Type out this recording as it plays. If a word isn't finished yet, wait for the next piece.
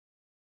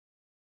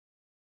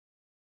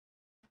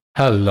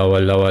Hello,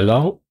 hello,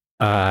 hello.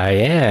 I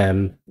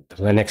am the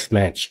Linux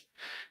Mensch.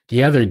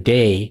 The other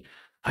day,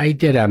 I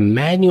did a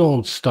manual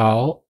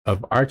install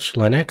of Arch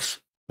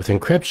Linux with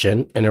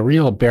encryption in a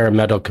real bare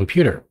metal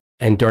computer.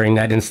 And during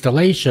that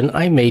installation,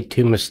 I made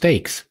two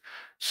mistakes.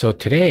 So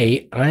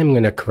today, I'm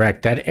going to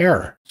correct that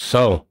error.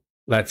 So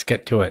let's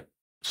get to it.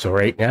 So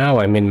right now,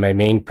 I'm in my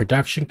main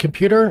production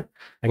computer.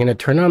 I'm going to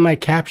turn on my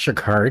capture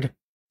card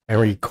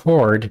and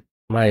record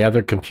my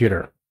other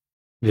computer.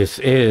 This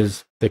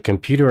is the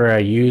computer I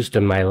used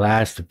in my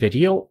last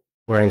video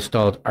where I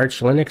installed Arch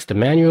Linux the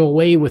manual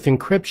way with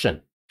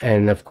encryption.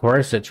 And of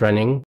course, it's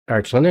running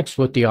Arch Linux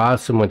with the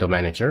awesome window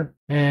manager.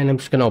 And I'm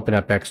just going to open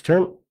up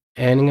Xterm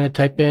and I'm going to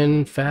type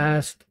in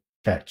fast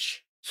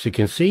fetch. So you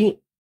can see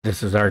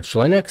this is Arch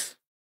Linux.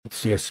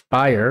 It's the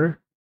Aspire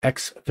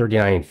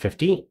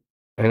X3950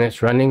 and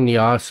it's running the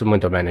awesome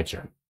window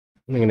manager.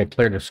 I'm going to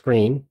clear the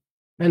screen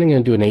and I'm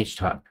going to do an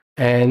HTOP.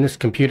 And this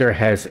computer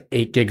has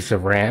 8 gigs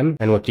of RAM,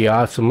 and with the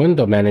awesome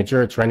window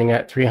manager, it's running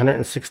at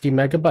 360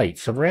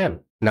 megabytes of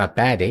RAM. Not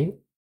bad, eh?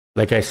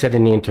 Like I said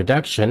in the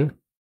introduction,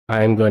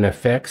 I'm going to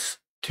fix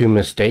two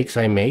mistakes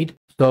I made.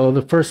 So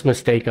the first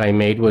mistake I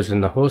made was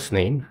in the host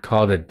name,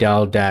 called it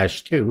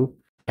Dell-2,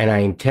 and I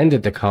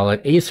intended to call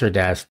it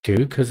Acer-2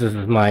 because this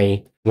is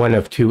my one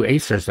of two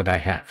Acers that I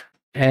have.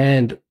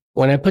 And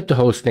when I put the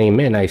host name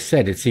in, I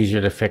said it's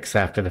easier to fix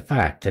after the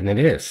fact, and it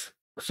is.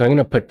 So I'm going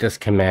to put this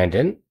command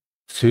in.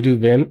 Sudo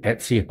vim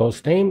etc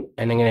hostname,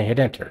 and I'm going to hit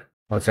enter.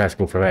 Well, it's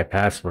asking for my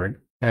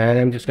password, and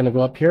I'm just going to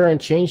go up here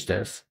and change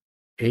this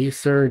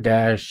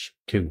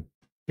Acer-2.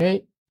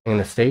 Okay, I'm going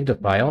to save the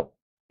file,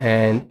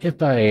 and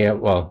if I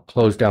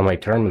close down my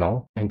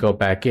terminal and go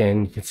back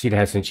in, you can see it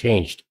hasn't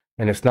changed,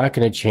 and it's not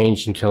going to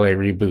change until I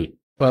reboot.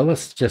 Well,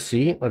 let's just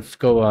see. Let's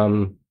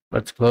go.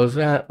 Let's close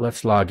that.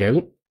 Let's log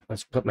out.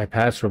 Let's put my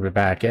password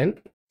back in.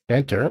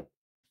 Enter.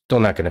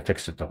 Still not going to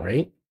fix it though,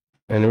 right?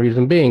 And the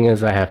reason being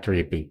is I have to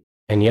reboot.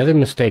 And the other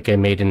mistake I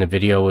made in the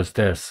video was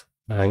this.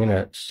 I'm going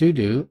to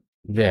sudo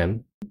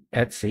vim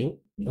etc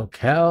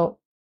locale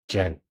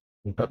gen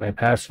and put my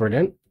password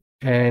in.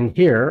 And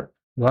here,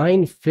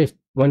 line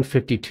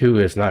 152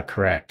 is not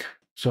correct.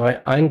 So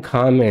I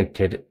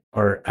uncommented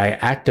or I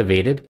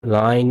activated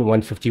line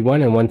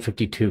 151 and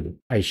 152.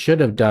 I should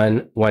have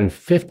done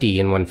 150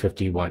 and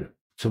 151.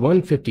 So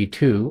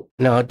 152,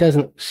 now it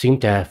doesn't seem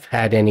to have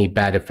had any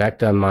bad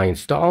effect on my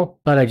install,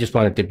 but I just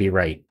want it to be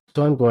right.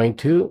 So I'm going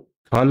to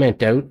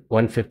comment out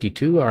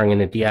 152, or I'm going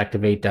to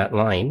deactivate that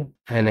line,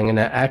 and I'm going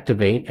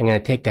to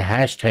take the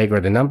hashtag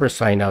or the number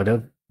sign out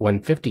of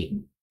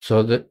 150.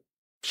 So that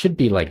should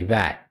be like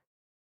that,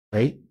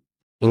 right?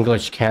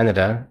 English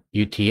Canada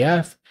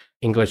UTF,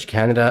 English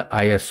Canada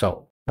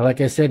ISO. Now,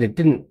 like I said, it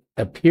didn't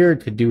appear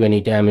to do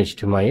any damage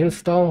to my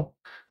install,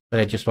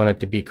 but I just want it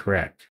to be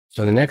correct.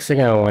 So the next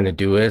thing I want to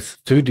do is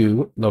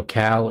sudo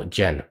locale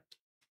gen,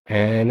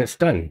 and it's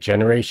done.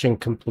 Generation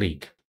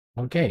complete.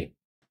 Okay.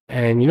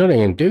 And you know what I'm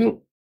going to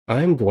do?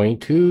 I'm going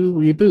to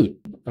reboot.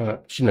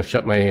 Shouldn't have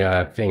shut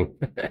my thing.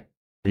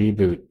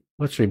 Reboot.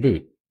 Let's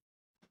reboot.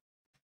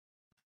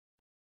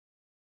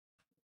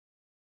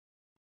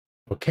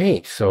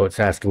 Okay, so it's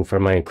asking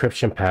for my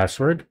encryption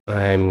password.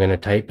 I'm going to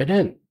type it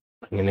in.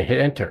 I'm going to hit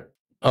enter.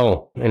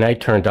 Oh, and I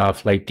turned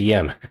off Light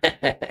DM.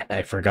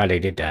 I forgot I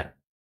did that.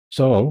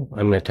 So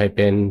I'm going to type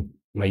in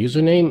my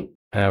username.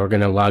 We're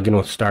going to log in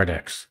with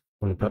StartX.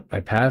 I'm going to put my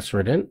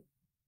password in.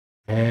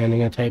 And I'm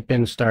going to type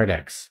in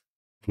StartX.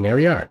 And there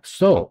we are.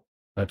 So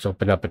let's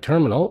open up a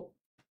terminal.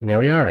 And there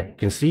we are. You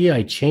can see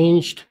I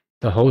changed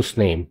the host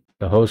name.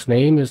 The host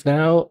name is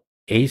now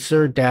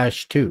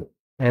Acer-2.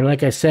 And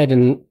like I said,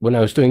 when I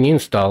was doing the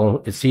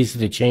install, it's easy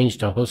to change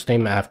the host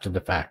name after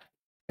the fact.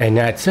 And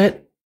that's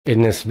it.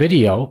 In this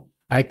video,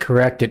 I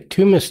corrected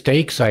two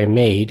mistakes I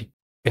made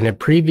in a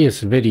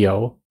previous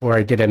video where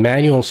I did a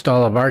manual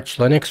install of Arch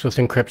Linux with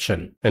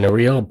encryption in a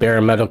real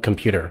bare metal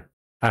computer.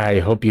 I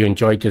hope you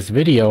enjoyed this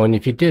video, and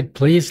if you did,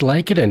 please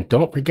like it and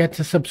don't forget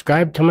to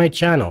subscribe to my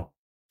channel.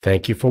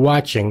 Thank you for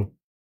watching.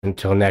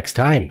 Until next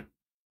time,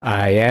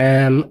 I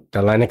am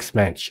the Linux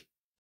Mensch.